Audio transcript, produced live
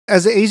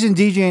As an Asian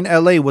DJ in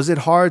LA, was it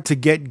hard to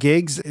get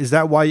gigs? Is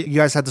that why you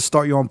guys had to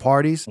start your own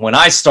parties? When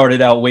I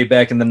started out way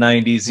back in the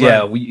 90s,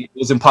 yeah, it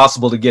was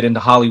impossible to get into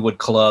Hollywood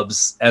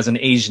clubs as an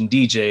Asian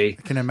DJ.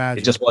 I can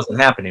imagine. It just wasn't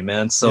happening,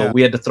 man. So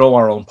we had to throw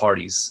our own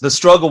parties. The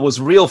struggle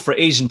was real for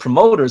Asian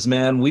promoters,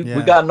 man. We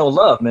got no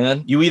love,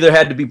 man. You either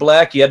had to be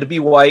black, you had to be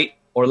white,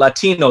 or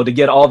Latino to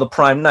get all the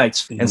prime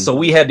nights. And so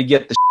we had to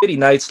get the shitty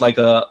nights like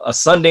a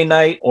Sunday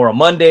night or a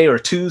Monday or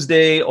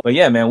Tuesday. But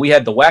yeah, man, we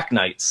had the whack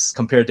nights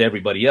compared to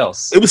everybody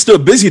else. It was still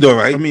busy though,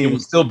 right? I mean, it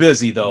was still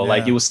busy though.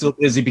 Like it was still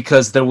busy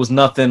because there was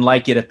nothing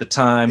like it at the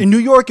time. In New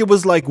York, it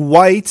was like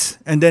white,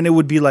 and then it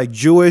would be like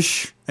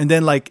Jewish, and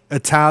then like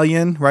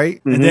Italian,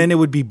 right? And then it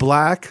would be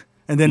black,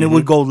 and then it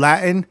would go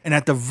Latin. And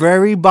at the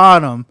very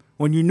bottom,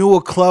 when you knew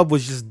a club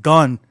was just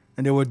done,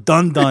 and they were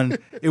done,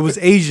 it was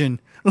Asian.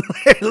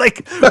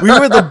 Like we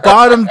were the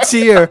bottom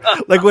tier.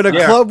 Like when a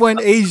club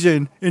went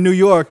Asian in New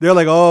York, they're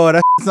like, "Oh,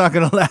 that's not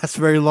gonna last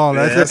very long.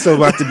 That's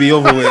about to be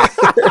over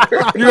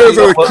with."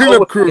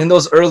 In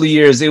those early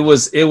years, it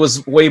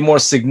was way more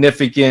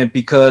significant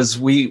because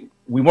we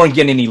weren't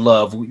getting any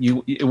love.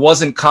 It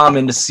wasn't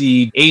common to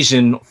see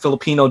Asian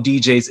Filipino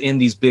DJs in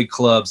these big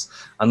clubs,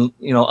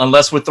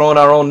 unless we're throwing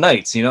our own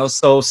nights,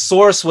 So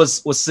Source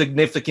was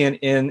significant,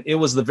 and it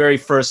was the very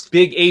first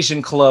big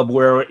Asian club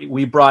where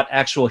we brought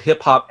actual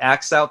hip hop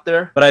acts out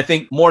there. But I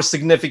think more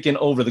significant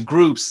over the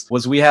groups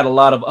was we had a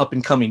lot of up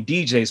and coming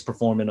DJs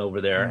performing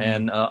over there,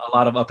 and a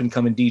lot of up and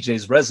coming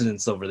DJs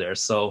residents over there.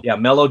 So yeah,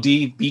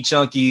 Melody, Beat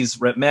Junkies,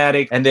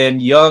 Rhythmatic, and then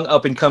young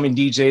up and coming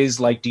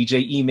DJs like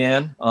DJ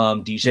E-Man,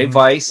 DJ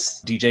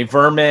Vice, DJ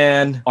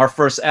Verman. Our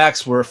first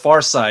acts were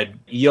Farside,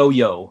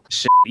 Yo-Yo,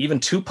 even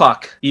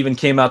Tupac even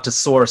came out to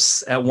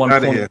Source at one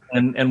point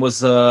and was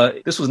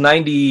this was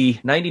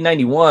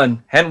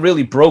 91, hadn't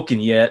really broken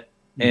yet,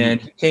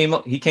 and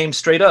he came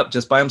straight up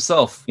just by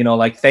himself,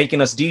 like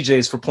thanking us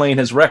DJs for playing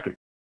his record.